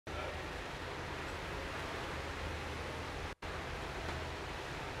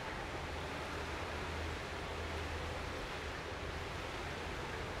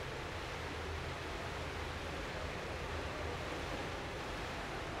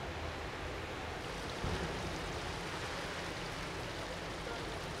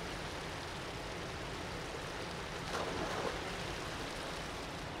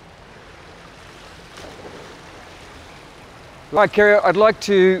Right, Kerry, I'd like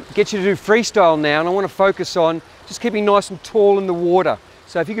to get you to do freestyle now, and I want to focus on just keeping nice and tall in the water.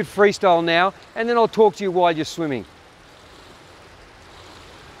 So if you could freestyle now, and then I'll talk to you while you're swimming.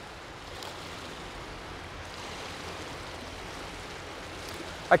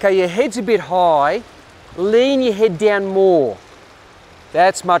 Okay, your head's a bit high. Lean your head down more.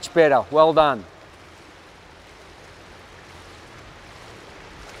 That's much better. Well done.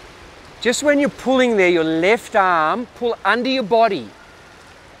 Just when you're pulling there, your left arm, pull under your body.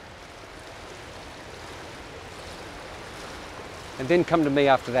 And then come to me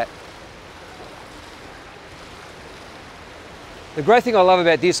after that. The great thing I love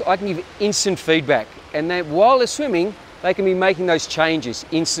about this, I can give instant feedback. And they, while they're swimming, they can be making those changes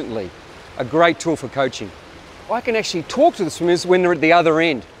instantly. A great tool for coaching. I can actually talk to the swimmers when they're at the other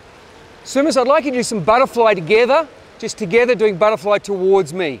end. Swimmers, I'd like you to do some butterfly together. Just together doing butterfly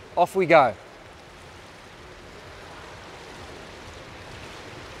towards me. Off we go.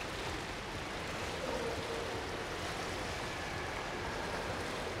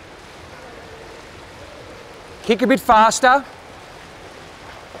 Kick a bit faster.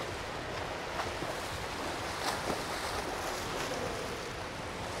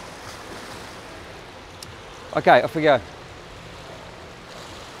 Okay, off we go.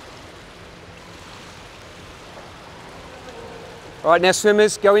 All right, now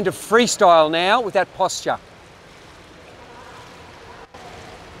swimmers, go into freestyle now with that posture.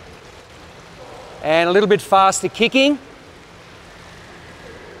 And a little bit faster kicking.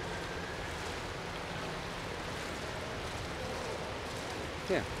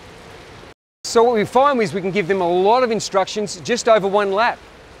 Yeah. So what we find is we can give them a lot of instructions just over one lap.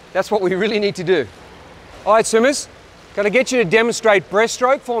 That's what we really need to do. All right, swimmers, got to get you to demonstrate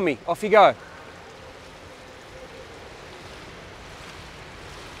breaststroke for me. Off you go.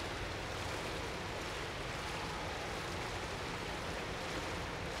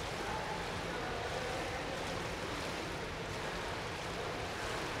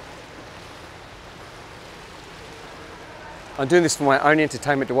 I'm doing this for my own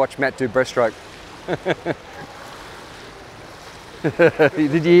entertainment to watch Matt do breaststroke.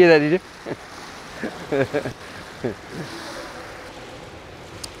 Did you hear that, did you?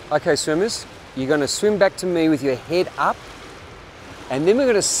 Okay, swimmers, you're going to swim back to me with your head up, and then we're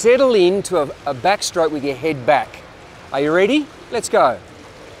going to settle into a backstroke with your head back. Are you ready? Let's go.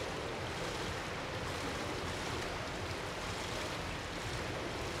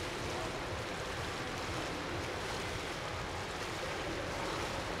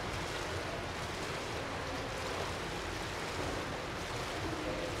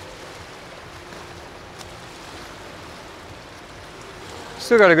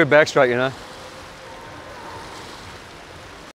 Still got a good backstroke, you know.